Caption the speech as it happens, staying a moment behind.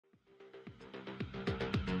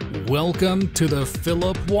Welcome to the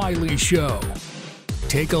Phillip Wylie Show.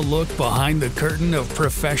 Take a look behind the curtain of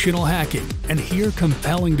professional hacking and hear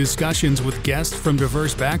compelling discussions with guests from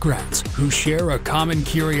diverse backgrounds who share a common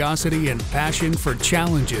curiosity and passion for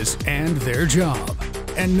challenges and their job.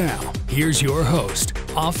 And now, here's your host,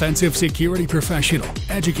 offensive security professional,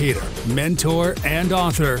 educator, mentor, and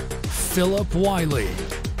author, Phillip Wylie.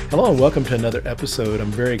 Hello and welcome to another episode.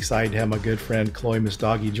 I'm very excited to have my good friend Chloé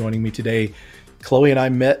Messdaghi joining me today. Chloé and I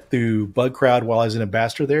met through Bug Crowd while I was an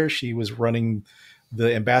ambassador there. She was running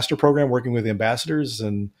the ambassador program, working with ambassadors,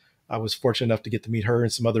 and I was fortunate enough to get to meet her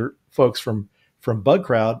and some other folks from Bug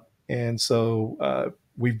Crowd. And so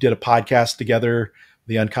we did a podcast together,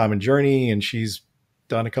 The Uncommon Journey, and she's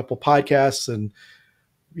done a couple podcasts. And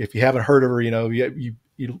if you haven't heard of her, you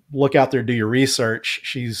look out there, do your research.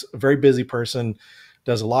 She's a very busy person,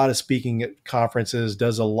 does a lot of speaking at conferences,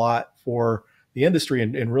 does a lot for the industry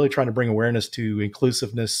and really trying to bring awareness to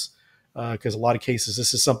inclusiveness, because a lot of cases,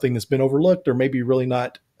 this is something that's been overlooked or maybe really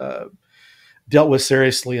not dealt with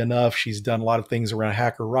seriously enough. She's done a lot of things around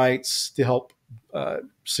hacker rights to help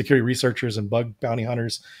security researchers and bug bounty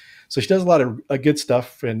hunters. So she does a lot of good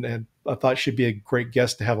stuff, and I thought she'd be a great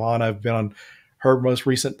guest to have on. I've been on her most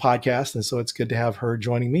recent podcast, and so it's good to have her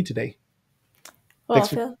joining me today. Well,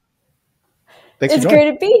 Phil, thanks it's for great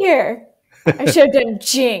to be here. I should have done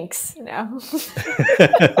Jinx. No.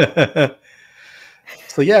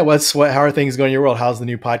 So yeah, how are things going in your world? How's the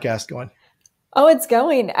new podcast going? Oh, it's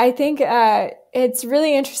going. I think it's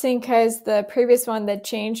really interesting because the previous one, the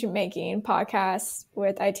Change Making podcast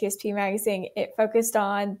with ITSP Magazine, it focused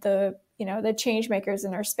on the change makers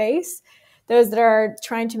in our space, those that are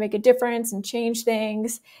trying to make a difference and change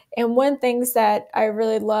things. And one things that I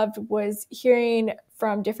really loved was hearing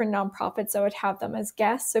from different nonprofits that would have them as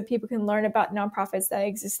guests, so people can learn about nonprofits that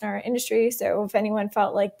exist in our industry. So if anyone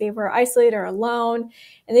felt like they were isolated or alone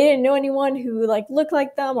and they didn't know anyone who looked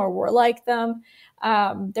like them or were like them,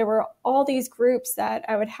 there were all these groups that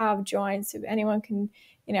I would have join, so anyone can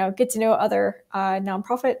get to know other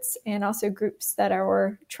nonprofits and also groups that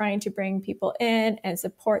were trying to bring people in and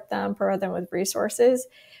support them, provide them with resources.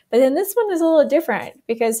 But then this one is a little different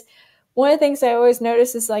because one of the things I always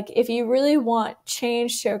notice is if you really want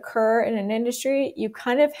change to occur in an industry, you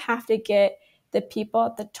kind of have to get the people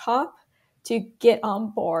at the top to get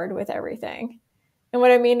on board with everything. And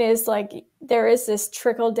what I mean is there is this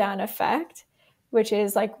trickle down effect, which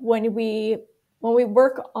is when we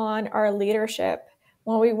work on our leadership,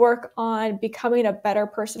 when we work on becoming a better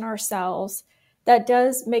person ourselves, that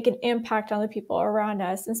does make an impact on the people around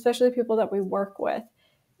us, and especially the people that we work with.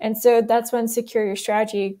 And so that's when Secure Your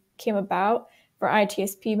Strategy came about for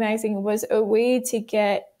ITSP Magazine, was a way to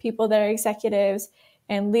get people that are executives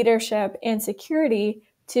and leadership and security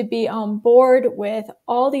to be on board with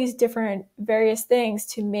all these different various things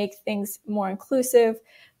to make things more inclusive,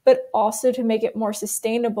 but also to make it more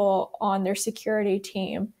sustainable on their security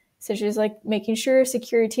team, such as making sure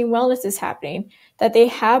security team wellness is happening, that they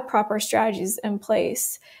have proper strategies in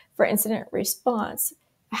place for incident response,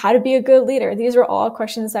 how to be a good leader. These are all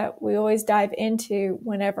questions that we always dive into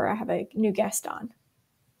whenever I have a new guest on.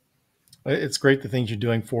 It's great the things you're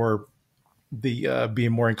doing for the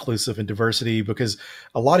being more inclusive and diversity, because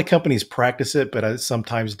a lot of companies practice it, but I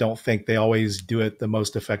sometimes don't think they always do it the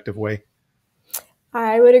most effective way.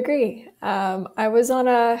 I would agree. I was on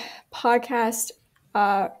a podcast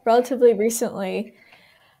relatively recently,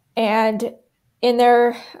 and in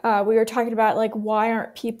there, we were talking about why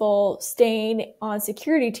aren't people staying on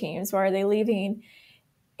security teams? Why are they leaving?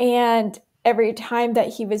 And every time that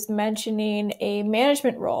he was mentioning a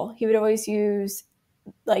management role, he would always use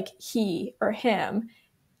he or him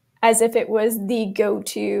as if it was the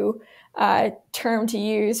go-to term to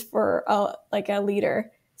use for a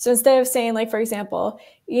leader. So instead of saying for example,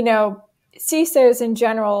 CISOs in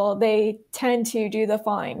general, they tend to do the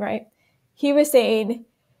following, right? He was saying,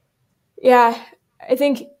 yeah, I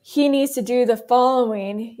think he needs to do the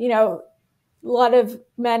following. A lot of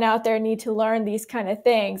men out there need to learn these kind of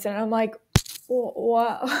things. And I'm like,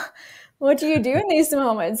 what do you do in these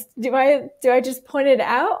moments? Do I just point it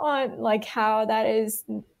out on how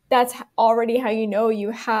that's already how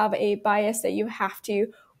you have a bias that you have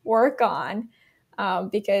to work on,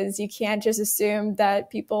 because you can't just assume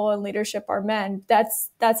that people in leadership are men.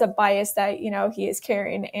 That's a bias that, he is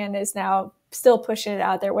carrying and is now still pushing it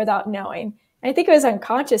out there without knowing. And I think it was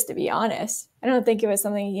unconscious, to be honest. I don't think it was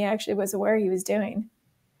something he actually was aware he was doing.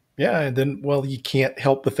 Yeah. And then, you can't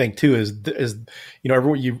help but think too, is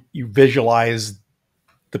everyone, you visualize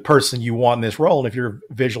the person you want in this role. And if you're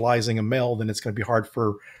visualizing a male, then it's going to be hard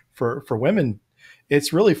for women.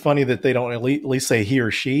 It's really funny that they don't at least say he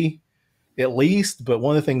or she, at least. But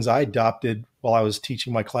one of the things I adopted while I was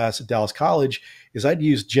teaching my class at Dallas College is I'd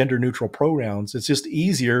use gender neutral pronouns. It's just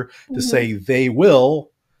easier to say they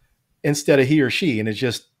will instead of he or she. And it's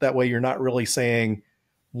just that way you're not really saying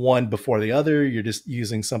one before the other. You're just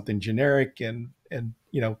using something generic, and and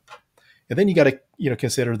then you got to,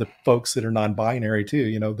 consider the folks that are non-binary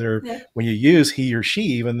too. When you use he or she,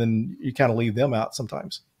 even then you kind of leave them out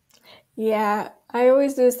sometimes. Yeah, I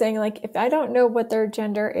always do this thing, like if I don't know what their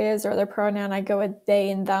gender is or their pronoun, I go with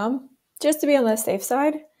they and them just to be on the safe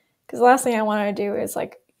side. Because the last thing I want to do is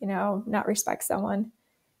not respect someone.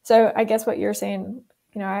 So I guess what you're saying,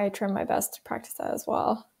 I try my best to practice that as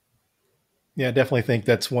well. Yeah, I definitely think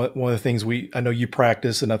that's one of the things I know you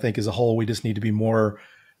practice. And I think as a whole, we just need to be more,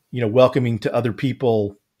 welcoming to other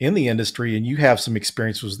people in the industry. And you have some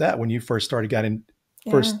experience with that when you first started getting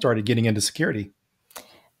into security.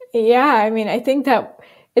 Yeah, I mean, I think that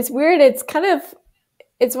it's weird. It's one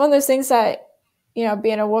of those things that,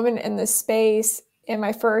 being a woman in this space in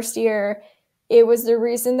my first year, it was the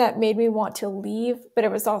reason that made me want to leave, but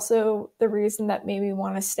it was also the reason that made me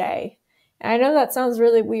want to stay. And I know that sounds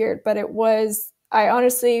really weird, but I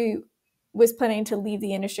honestly was planning to leave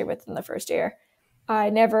the industry within the first year. I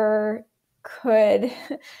never could.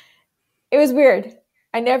 It was weird.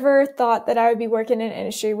 I never thought that I would be working in an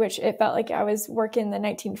industry, which it felt like I was working in the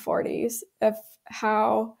 1940s, of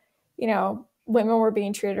how, women were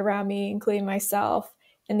being treated around me, including myself,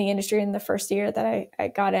 in the industry in the first year that I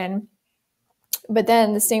got in. But then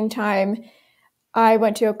at the same time, I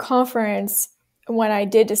went to a conference when I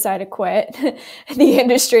did decide to quit the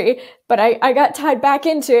industry, but I got tied back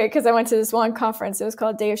into it because I went to this one conference. It was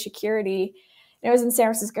called Day of Security. And it was in San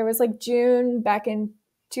Francisco. It was like June back in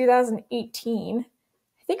 2018.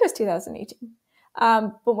 I think it was 2018.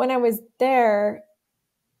 But when I was there,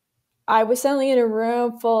 I was suddenly in a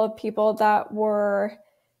room full of people that were,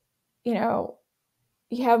 you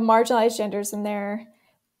have marginalized genders in there,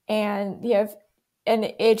 and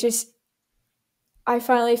I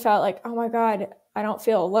finally felt like, oh my God, I don't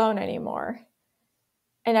feel alone anymore.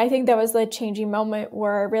 And I think that was the changing moment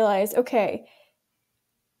where I realized, okay,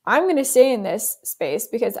 I'm going to stay in this space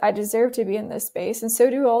because I deserve to be in this space. And so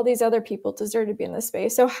do all these other people deserve to be in this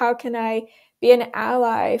space. So how can I be an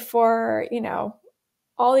ally for,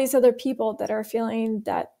 all these other people that are feeling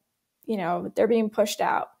that, they're being pushed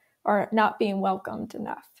out or not being welcomed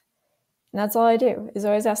enough? And that's all I do, is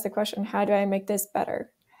always ask the question, how do I make this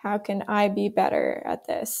better? How can I be better at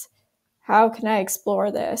this? How can I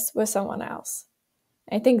explore this with someone else?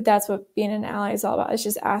 I think that's what being an ally is all about. It's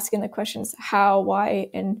just asking the questions, how, why,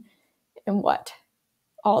 and what,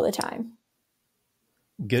 all the time.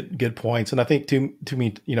 Good points. And I think to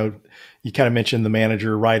me, you kind of mentioned the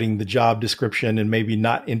manager writing the job description and maybe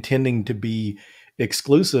not intending to be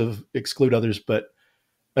exclude others. But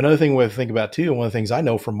another thing we have to think about too, and one of the things I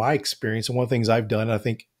know from my experience, and one of the things I've done, I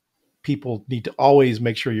think people need to always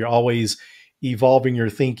make sure you're always evolving your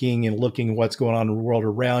thinking and looking at what's going on in the world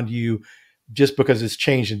around you. Just because it's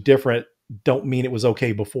changed and different, don't mean it was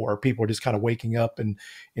okay before. People are just kind of waking up and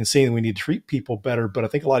seeing that we need to treat people better. But I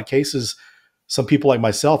think a lot of cases, some people like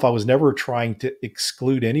myself, I was never trying to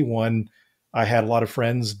exclude anyone. I had a lot of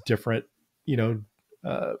friends, different,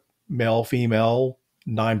 male, female,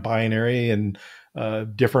 non-binary, and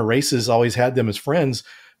different races, always had them as friends.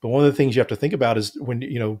 But one of the things you have to think about is when,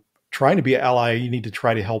 trying to be an ally, you need to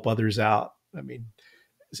try to help others out. I mean,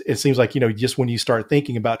 it seems like, just when you start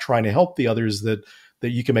thinking about trying to help the others, that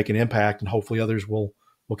you can make an impact, and hopefully others will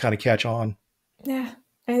kind of catch on. Yeah,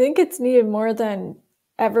 I think it's needed more than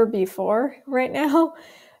ever before right now.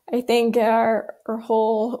 I think our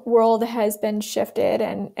whole world has been shifted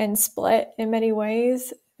and split in many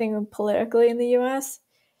ways, I think politically in the US.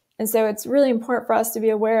 And so it's really important for us to be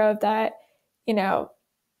aware of that,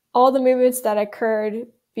 all the movements that occurred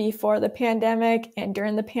before the pandemic and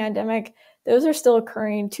during the pandemic, those are still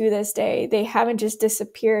occurring to this day. They haven't just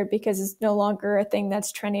disappeared because it's no longer a thing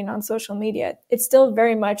that's trending on social media. It's still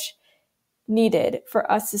very much needed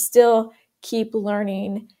for us to still keep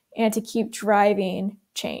learning and to keep driving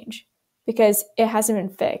change, because it hasn't been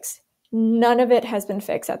fixed. None of it has been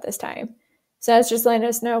fixed at this time. So that's just letting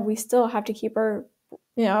us know we still have to keep our,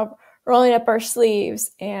 rolling up our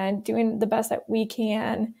sleeves and doing the best that we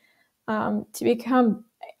can to become,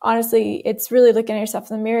 honestly, it's really looking at yourself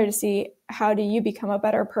in the mirror to see, how do you become a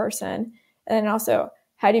better person? And then also,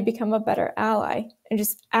 how do you become a better ally? And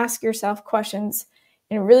just ask yourself questions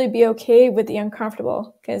and really be okay with the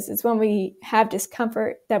uncomfortable, because it's when we have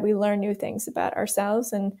discomfort that we learn new things about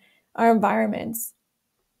ourselves and our environments.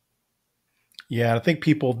 Yeah, I think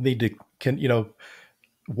people need to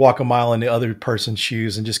walk a mile in the other person's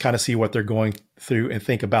shoes and just kind of see what they're going through and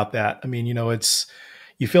think about that. I mean,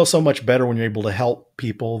 you feel so much better when you're able to help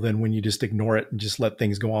people than when you just ignore it and just let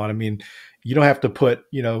things go on. I mean, you don't have to put,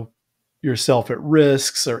 yourself at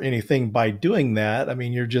risks or anything by doing that. I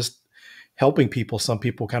mean, you're just helping people. Some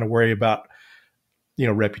people kind of worry about,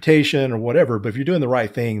 reputation or whatever, but if you're doing the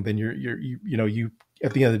right thing, then you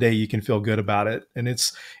at the end of the day, you can feel good about it. And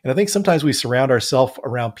I think sometimes we surround ourselves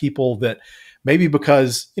around people that maybe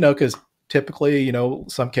because typically,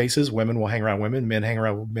 some cases women will hang around women, men hang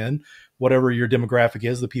around with men, whatever your demographic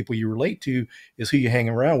is, the people you relate to is who you hang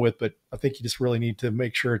around with. But I think you just really need to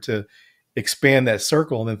make sure to expand that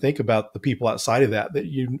circle and then think about the people outside of that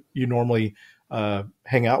you normally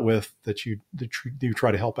hang out with that you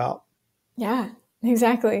try to help out. Yeah,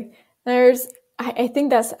 exactly. I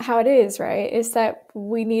think that's how it is, right? Is that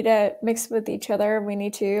we need to mix with each other. We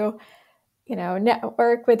need to,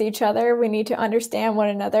 network with each other. We need to understand one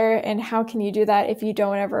another. And how can you do that if you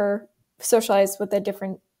don't ever socialize with a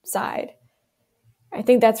different side? I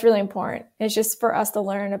think that's really important. It's just for us to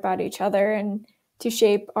learn about each other and to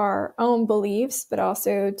shape our own beliefs, but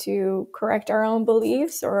also to correct our own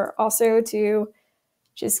beliefs, or also to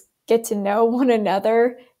just get to know one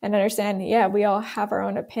another and understand, yeah, we all have our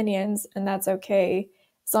own opinions, and that's okay.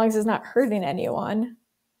 As long as it's not hurting anyone,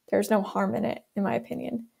 there's no harm in it, in my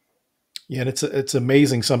opinion. Yeah, and it's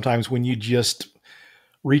amazing sometimes when you just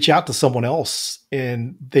reach out to someone else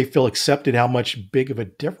and they feel accepted, how much big of a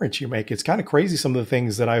difference you make. It's kind of crazy, some of the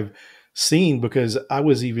things that I've seen, because I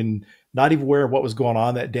was not even aware of what was going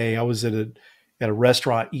on that day. I was at a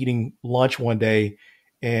restaurant eating lunch one day,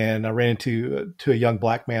 and I ran into a young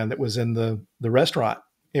Black man that was in the restaurant,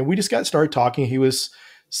 and we just got started talking. He was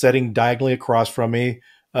sitting diagonally across from me.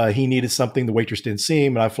 He needed something. The waitress didn't see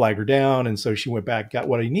him, and I flagged her down. And so she went back, got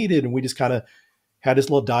what he needed. And we just kind of had this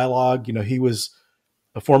little dialogue. He was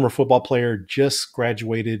a former football player, just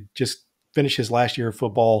graduated, just finished his last year of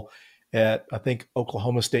football at, I think,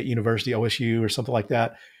 Oklahoma State University, OSU or something like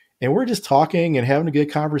that. And we're just talking and having a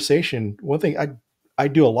good conversation. One thing I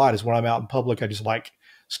do a lot is when I'm out in public, I just like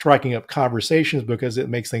striking up conversations because it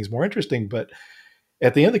makes things more interesting. But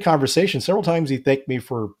at the end of the conversation, several times he thanked me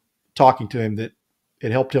for talking to him, that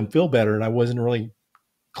it helped him feel better. And I wasn't really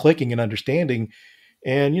clicking and understanding.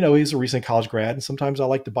 And, he's a recent college grad. And sometimes I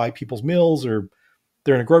like to buy people's meals, or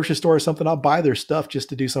they're in a grocery store or something. I'll buy their stuff just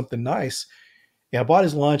to do something nice. And I bought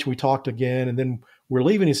his lunch. We talked again. And then we're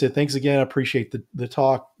leaving. He said, "Thanks again. I appreciate the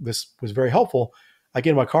talk. This was very helpful." I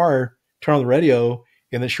get in my car, turn on the radio,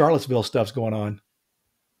 and the Charlottesville stuff's going on.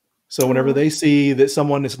 So whenever they see that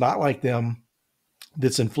someone that's not like them,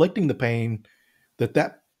 that's inflicting the pain,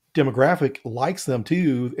 that demographic likes them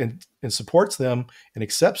too, and supports them and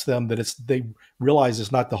accepts them, that they realize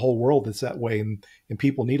it's not the whole world that's that way, and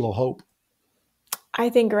people need a little hope. I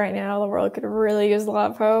think right now the world could really use a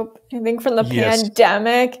lot of hope. I think from the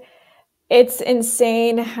pandemic, it's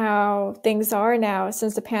insane how things are now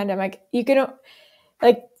since the pandemic. You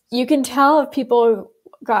can tell if people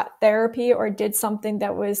got therapy or did something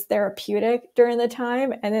that was therapeutic during the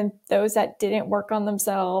time, and then those that didn't work on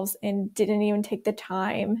themselves and didn't even take the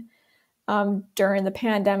time during the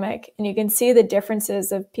pandemic. And you can see the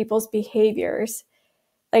differences of people's behaviors.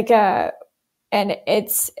 And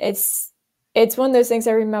it's one of those things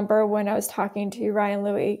I remember when I was talking to Ryan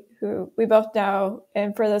Louie, who we both know,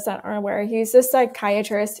 and for those that aren't aware, he's a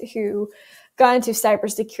psychiatrist who got into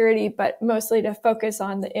cybersecurity, but mostly to focus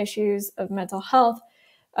on the issues of mental health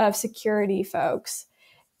of security folks.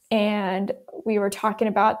 And we were talking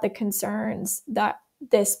about the concerns that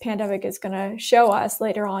this pandemic is going to show us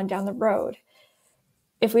later on down the road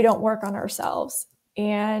if we don't work on ourselves.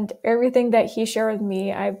 And everything that he shared with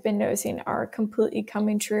me, I've been noticing are completely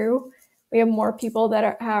coming true. We have more people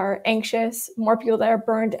that are anxious, more people that are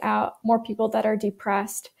burned out, more people that are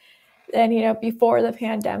depressed than, before the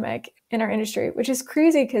pandemic in our industry, which is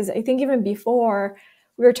crazy because I think even before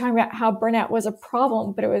we were talking about how burnout was a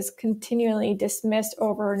problem, but it was continually dismissed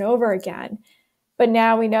over and over again. But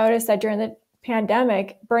now we notice that during the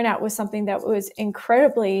pandemic, burnout was something that was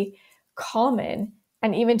incredibly common.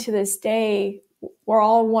 And even to this day, we're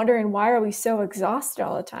all wondering, why are we so exhausted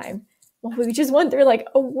all the time? Well, we just went through like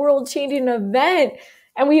a world-changing event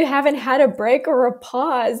and we haven't had a break or a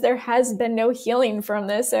pause. There has been no healing from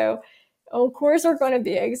this. So of course we're going to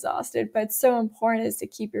be exhausted, but it's so important is to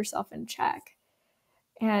keep yourself in check.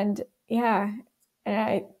 And yeah,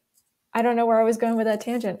 and I don't know where I was going with that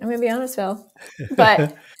tangent. I'm going to be honest, Phil,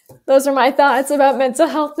 but those are my thoughts about mental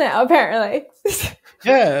health now, apparently.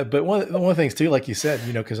 Yeah. But one of the things too, like you said,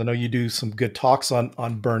 because I know you do some good talks on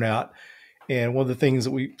burnout. And one of the things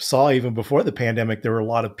that we saw even before the pandemic, there were a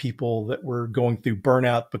lot of people that were going through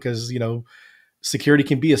burnout because, security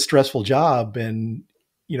can be a stressful job, and,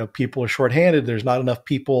 people are shorthanded. There's not enough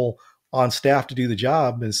people on staff to do the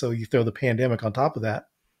job. And so you throw the pandemic on top of that.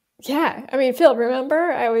 Yeah. I mean, Phil,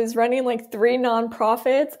 remember I was running like 3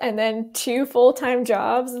 nonprofits and then 2 full-time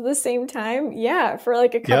jobs at the same time? Yeah, for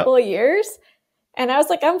like a couple of years. And I was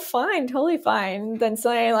like, I'm fine, totally fine. Then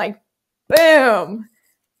suddenly like, boom,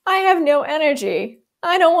 I have no energy.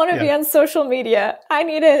 I don't want to be on social media. I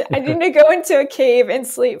need to go into a cave and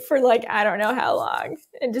sleep for like, I don't know how long,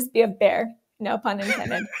 and just be a bear. No pun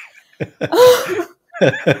intended.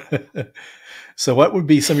 So what would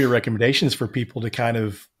be some of your recommendations for people to kind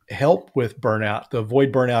of help with burnout, to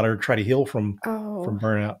avoid burnout or try to heal from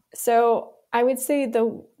burnout? So I would say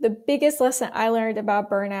the biggest lesson I learned about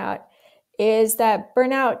burnout is that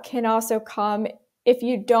burnout can also come if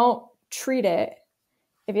you don't treat it.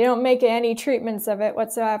 If you don't make any treatments of it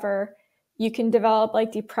whatsoever, you can develop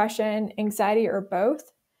like depression, anxiety, or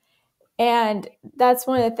both. And that's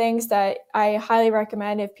one of the things that I highly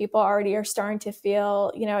recommend if people already are starting to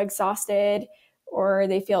feel, exhausted, or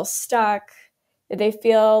they feel stuck, they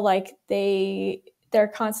feel like they're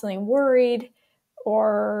constantly worried,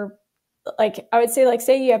 or like I would say, like,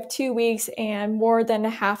 say you have 2 weeks and more than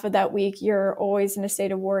half of that week, you're always in a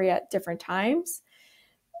state of worry at different times.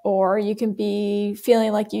 Or you can be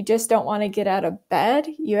feeling like you just don't want to get out of bed.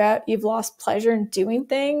 You've lost pleasure in doing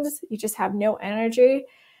things. You just have no energy.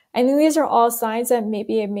 I think these are all signs that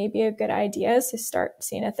maybe it may be a good idea to start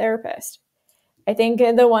seeing a therapist. I think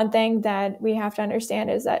the one thing that we have to understand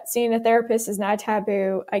is that seeing a therapist is not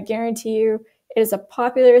taboo. I guarantee you it is a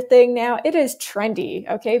popular thing now. It is trendy,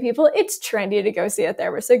 okay, people? It's trendy to go see a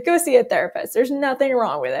therapist. So go see a therapist. There's nothing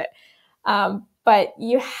wrong with it. But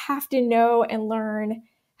you have to know and learn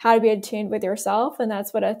how to be attuned with yourself. And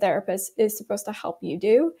that's what a therapist is supposed to help you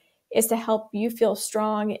do, is to help you feel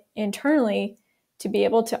strong internally to be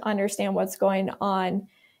able to understand what's going on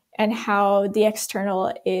and how the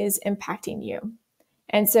external is impacting you.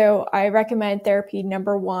 And so I recommend therapy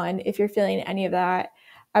number 1 if you're feeling any of that.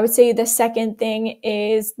 I would say the second thing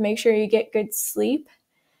is make sure you get good sleep.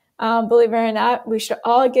 Believe it or not, we should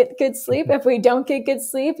all get good sleep. If we don't get good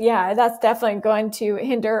sleep, that's definitely going to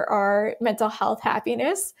hinder our mental health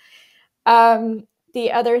happiness.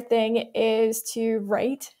 The other thing is to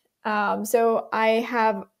write. So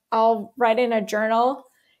I'll write in a journal.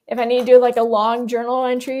 If I need to do like a long journal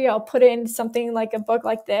entry, I'll put in something like a book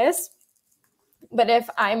like this. But if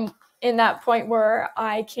I'm in that point where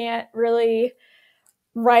I can't really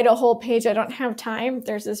write a whole page, I don't have time,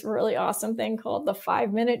 there's this really awesome thing called the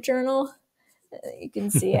 5-minute journal. You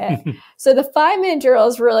can see it. So the 5-minute journal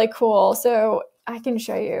is really cool. So I can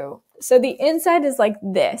show you. So the inside is like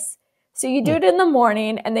this. So you do it in the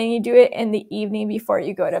morning and then you do it in the evening before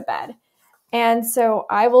you go to bed. And so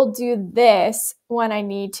I will do this when I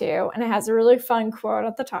need to. And it has a really fun quote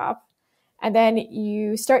at the top. And then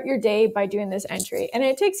you start your day by doing this entry. And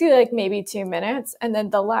it takes you like maybe 2 minutes. And then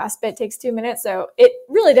the last bit takes 2 minutes. So it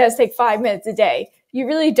really does take 5 minutes a day. You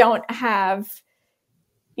really don't have,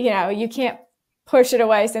 you can't push it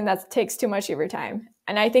away saying that takes too much of your time.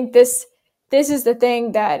 And I think this is the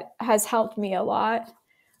thing that has helped me a lot,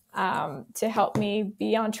 to help me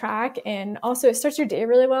be on track. And also it starts your day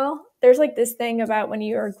really well. There's like this thing about when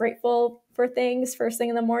you are grateful for things first thing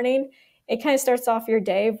in the morning, it kind of starts off your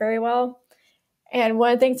day very well. And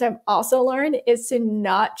one of the things I've also learned is to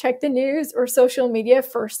not check the news or social media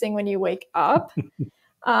first thing when you wake up.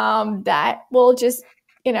 That will just,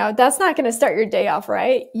 that's not going to start your day off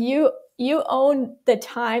right. You own the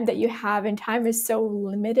time that you have, and time is so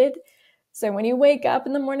limited. So when you wake up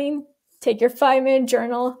in the morning, take your 5-minute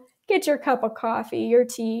journal, get your cup of coffee, your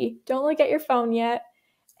tea, don't look at your phone yet,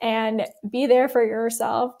 and be there for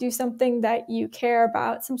yourself. Do something that you care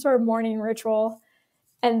about, some sort of morning ritual.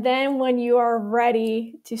 And then when you are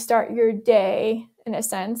ready to start your day, in a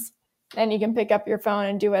sense, then you can pick up your phone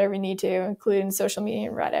and do whatever you need to, including social media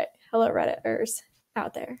and Reddit. Hello, Redditors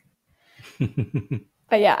out there.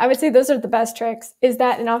 But yeah, I would say those are the best tricks, is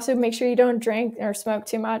that, and also make sure you don't drink or smoke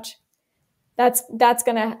too much. That's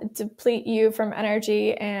going to deplete you from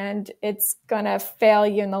energy, and it's going to fail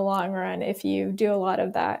you in the long run if you do a lot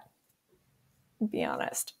of that, to be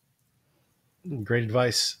honest. Great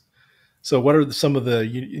advice. So what are some of the,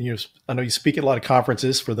 I know you speak at a lot of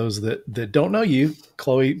conferences. For those that don't know you,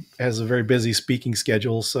 Chloé has a very busy speaking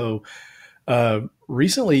schedule. So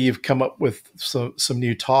recently you've come up with some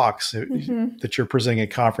new talks that you're presenting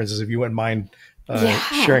at conferences. If you wouldn't mind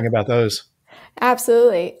sharing about those.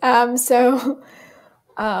 Absolutely. Let's see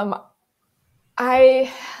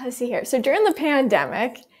here. So during the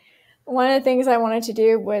pandemic, one of the things I wanted to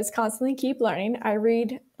do was constantly keep learning. I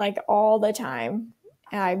read like all the time.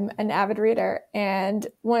 I'm an avid reader. And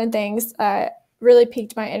one of the things really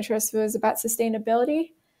piqued my interest was about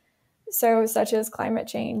sustainability. So such as climate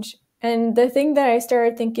change. And the thing that I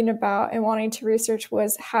started thinking about and wanting to research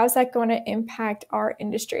was how's that going to impact our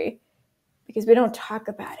industry? Because we don't talk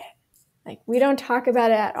about it. Like we don't talk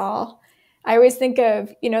about it at all. I always think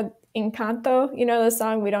of, Encanto, the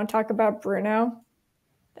song We Don't Talk About Bruno,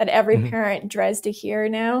 that every parent dreads to hear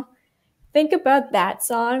now. Think about that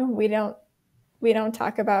song. We don't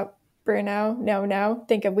talk about Bruno. No, no.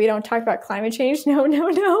 Think of we don't talk about climate change. No, no,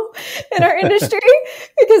 no. In our industry,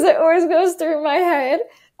 because it always goes through my head.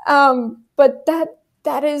 But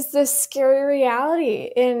that is the scary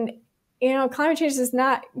reality. And climate change is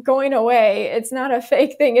not going away. It's not a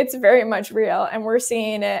fake thing. It's very much real, and we're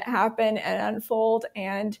seeing it happen and unfold.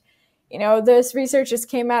 And this research just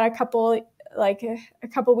came out a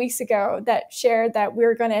couple weeks ago that shared that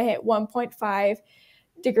we're going to hit 1.5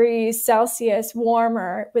 degrees Celsius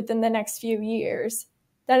warmer within the next few years.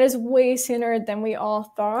 That is way sooner than we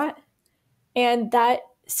all thought. And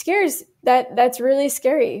that's really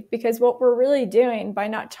scary, because what we're really doing by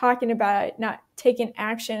not talking about it, not taking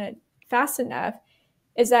action fast enough,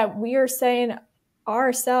 is that we are saying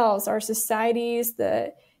ourselves, our societies,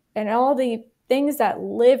 and all the things that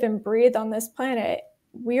live and breathe on this planet,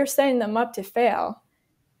 we are setting them up to fail.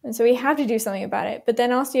 And so we have to do something about it. But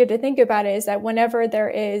then also you have to think about it is that whenever there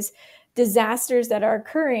is disasters that are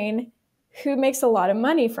occurring, who makes a lot of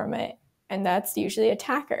money from it? And that's usually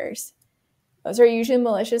attackers. Those are usually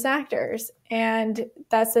malicious actors. And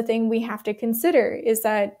that's the thing we have to consider, is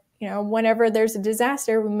that, whenever there's a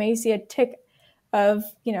disaster, we may see a tick of,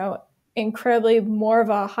 incredibly more of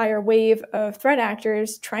a higher wave of threat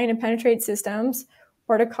actors trying to penetrate systems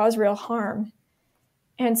or to cause real harm.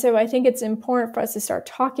 And so I think it's important for us to start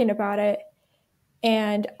talking about it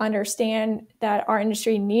and understand that our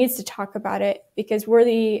industry needs to talk about it, because we're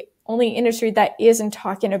the only industry that isn't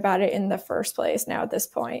talking about it in the first place now at this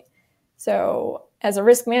point. So as a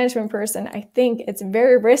risk management person, I think it's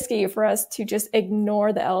very risky for us to just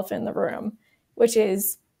ignore the elephant in the room, which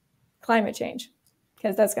is climate change,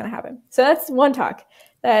 because that's going to happen. So that's one talk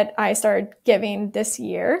that I started giving this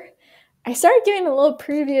year. I started giving a little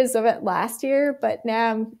previews of it last year, but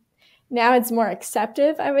now it's more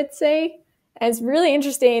accepted, I would say. And it's really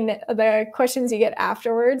interesting, the questions you get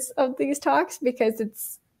afterwards of these talks, because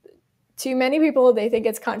it's, to many people, they think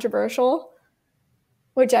it's controversial,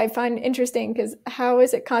 which I find interesting, because how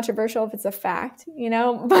is it controversial if it's a fact,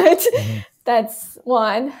 But that's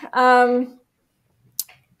one.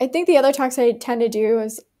 I think the other talks I tend to do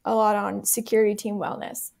is a lot on security team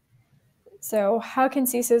wellness. So how can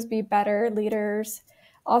CISOs be better leaders?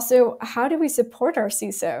 Also, how do we support our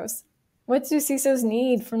CISOs? What do CISOs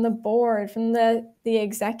need from the board, from the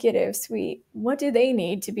executive suite? What do they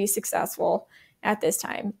need to be successful at this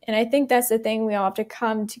time? And I think that's the thing we all have to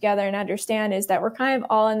come together and understand, is that we're kind of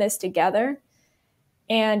all in this together.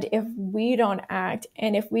 And if we don't act,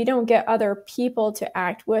 and if we don't get other people to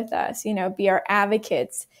act with us, be our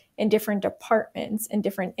advocates in different departments and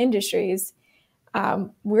different industries,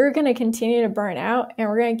 we're going to continue to burn out, and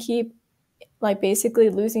we're going to keep basically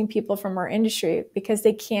losing people from our industry because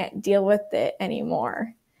they can't deal with it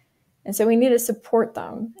anymore. And so we need to support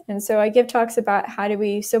them. And so I give talks about how do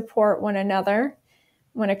we support one another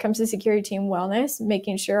when it comes to security team wellness,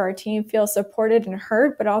 making sure our team feels supported and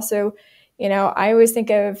heard, but also, I always think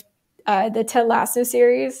of the Ted Lasso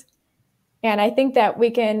series. And I think that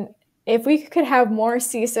if we could have more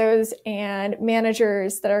CISOs and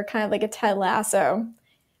managers that are kind of like a Ted Lasso,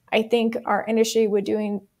 I think our industry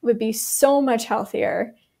would be so much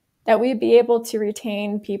healthier, that we'd be able to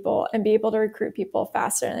retain people and be able to recruit people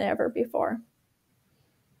faster than ever before.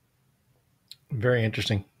 Very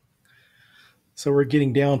interesting. So we're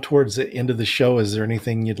getting down towards the end of the show. Is there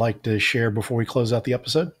anything you'd like to share before we close out the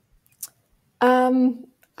episode?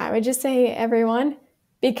 I would just say, everyone,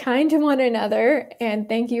 be kind to one another, and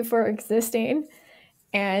thank you for existing.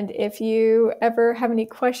 And if you ever have any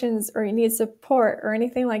questions or you need support or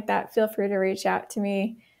anything like that, feel free to reach out to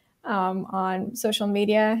me on social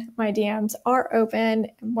media. My DMs are open.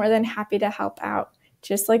 I'm more than happy to help out,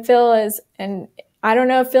 just like Phil is. And I don't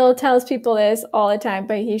know if Phil tells people this all the time,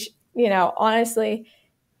 but honestly,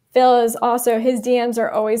 Phil is also, his DMs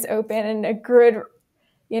are always open and a good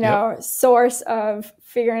source of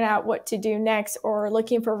figuring out what to do next or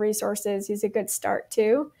looking for resources. He's a good start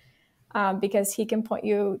too, because he can point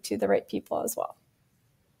you to the right people as well.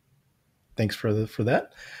 Thanks for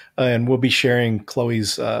that. And we'll be sharing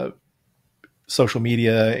Chloe's social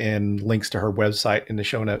media and links to her website in the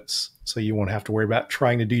show notes, so you won't have to worry about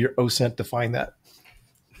trying to do your OSINT to find that.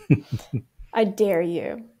 I dare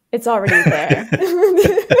you. It's already there.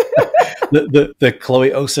 the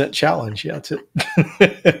Chloé OSINT challenge. Yeah, that's it.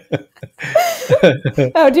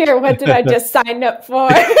 Oh dear, what did I just sign up for?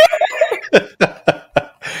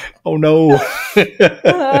 Oh no.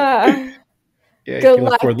 Yeah, good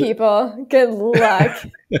luck, people. Good luck.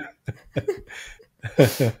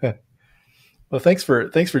 Well, thanks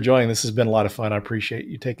for joining. This has been a lot of fun. I appreciate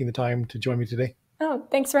you taking the time to join me today. Oh,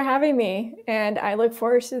 thanks for having me. And I look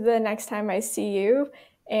forward to the next time I see you.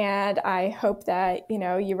 And I hope that,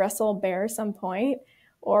 you wrestle a bear at some point,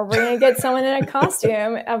 or we're going to get someone in a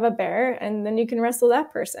costume of a bear, and then you can wrestle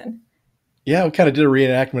that person. Yeah, we kind of did a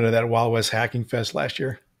reenactment of that Wild West Hacking Fest last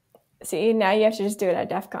year. See, now you have to just do it at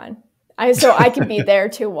DEF CON. So I can be there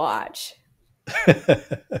to watch.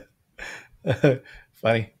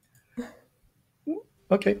 Funny.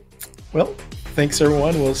 Okay. Well, thanks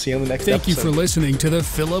everyone. We'll see you on the next episode. Thank you for listening to the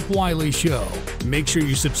Phillip Wylie Show. Make sure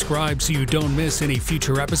you subscribe so you don't miss any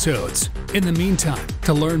future episodes. In the meantime,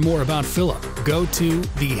 to learn more about Phillip, go to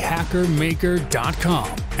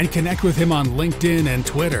thehackermaker.com and connect with him on LinkedIn and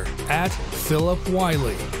Twitter @Phillip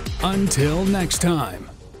Wylie. Until next time.